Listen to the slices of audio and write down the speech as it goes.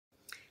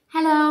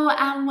Hello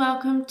and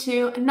welcome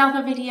to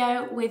another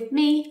video with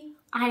me.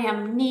 I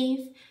am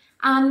Niamh,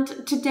 and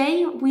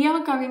today we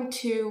are going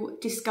to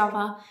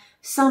discover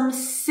some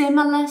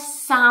similar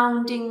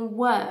sounding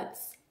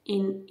words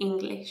in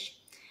English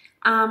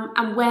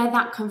and where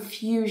that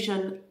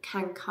confusion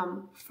can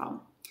come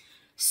from.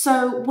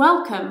 So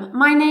welcome,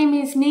 my name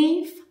is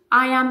Niamh.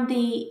 I am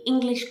the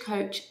English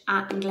coach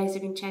at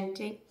Inglese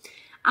Vincente,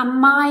 and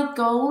my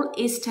goal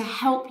is to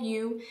help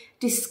you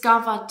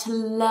discover, to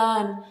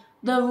learn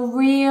the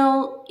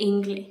real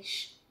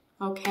English,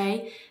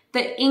 okay?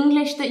 The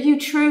English that you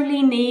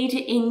truly need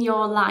in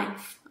your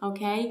life,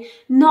 okay?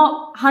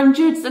 Not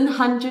hundreds and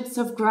hundreds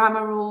of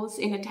grammar rules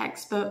in a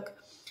textbook,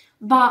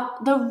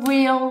 but the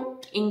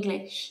real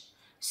English.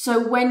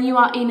 So when you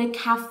are in a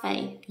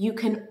cafe, you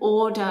can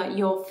order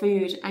your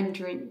food and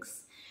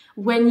drinks.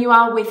 When you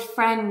are with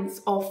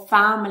friends or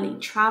family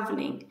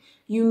traveling,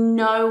 you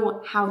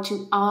know how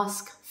to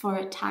ask for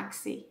a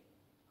taxi.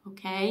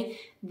 Okay,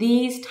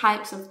 these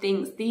types of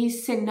things,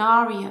 these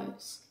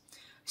scenarios.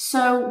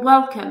 So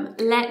welcome,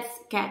 let's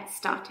get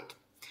started.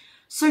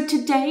 So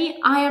today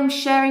I am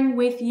sharing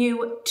with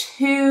you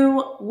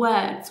two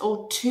words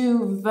or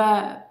two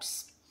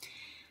verbs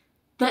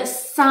that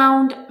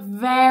sound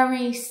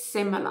very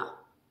similar.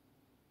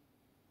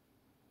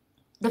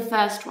 The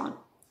first one,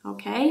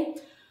 okay,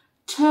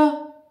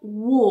 to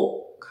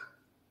walk,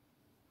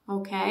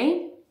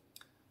 okay.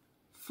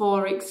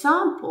 For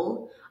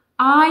example,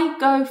 I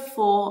go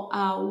for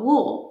a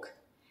walk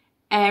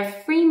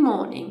every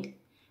morning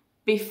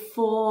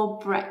before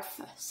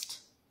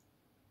breakfast.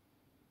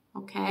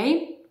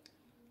 Okay?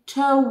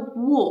 To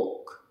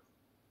walk.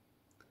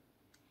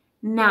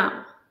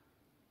 Now,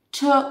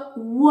 to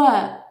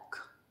work.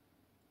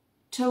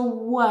 To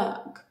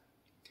work.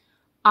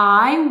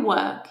 I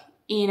work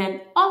in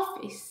an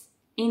office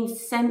in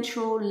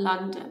central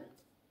London.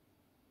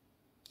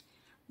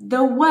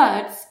 The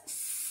words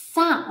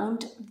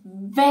sound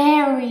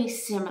very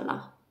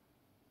similar,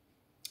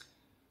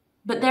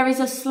 but there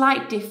is a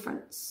slight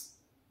difference,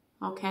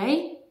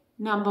 okay?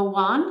 Number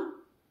one,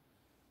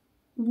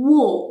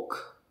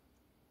 walk,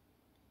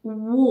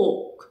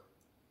 walk,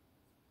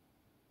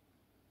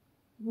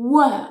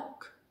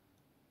 work,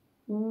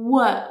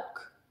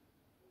 work.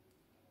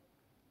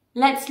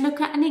 Let's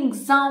look at an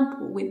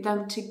example with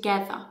them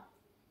together.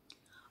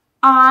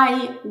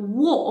 I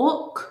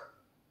walk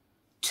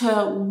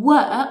to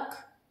work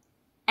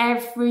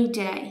every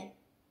day.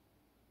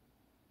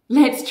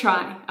 Let's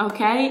try,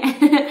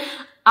 okay?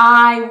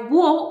 I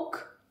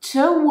walk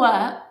to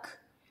work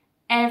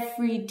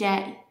every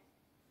day.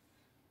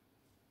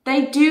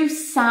 They do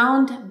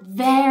sound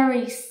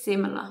very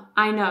similar,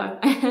 I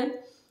know.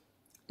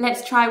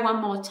 Let's try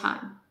one more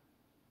time.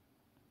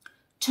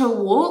 To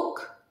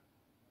walk,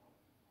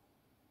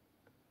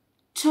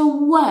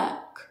 to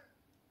work,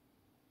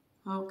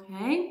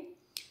 okay?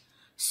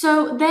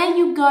 So there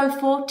you go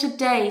for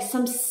today,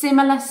 some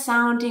similar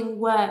sounding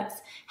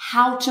words,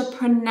 how to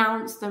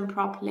pronounce them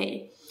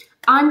properly.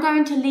 I'm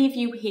going to leave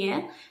you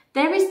here.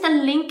 There is the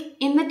link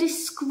in the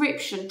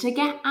description to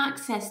get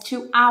access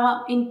to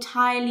our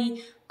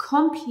entirely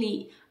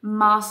complete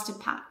master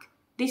pack.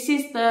 This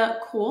is the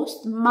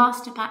course, the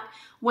master pack,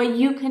 where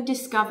you can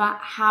discover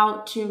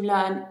how to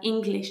learn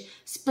English,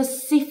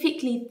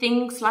 specifically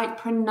things like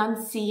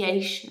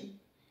pronunciation,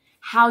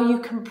 how you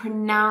can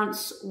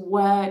pronounce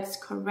words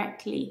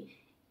correctly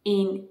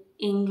in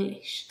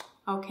English,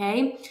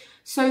 okay?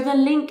 So the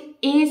link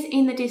is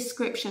in the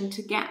description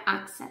to get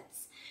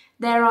access.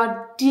 There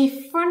are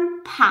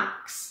different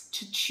packs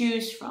to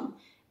choose from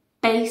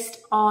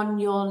based on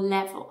your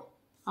level,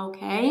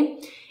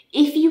 okay?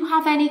 If you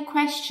have any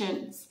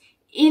questions,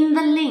 in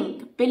the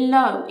link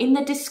below, in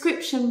the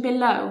description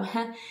below,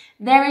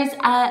 there is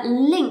a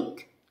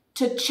link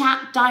to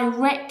chat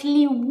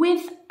directly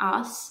with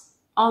us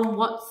on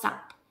WhatsApp.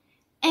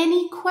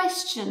 Any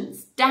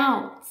questions,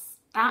 doubts,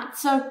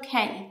 that's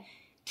okay.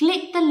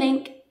 Click the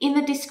link in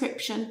the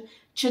description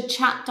to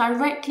chat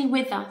directly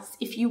with us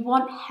if you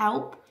want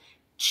help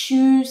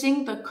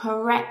choosing the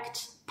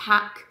correct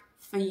pack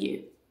for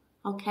you.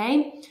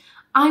 Okay?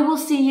 I will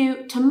see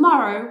you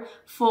tomorrow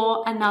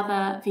for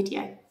another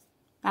video.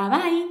 Bye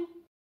bye.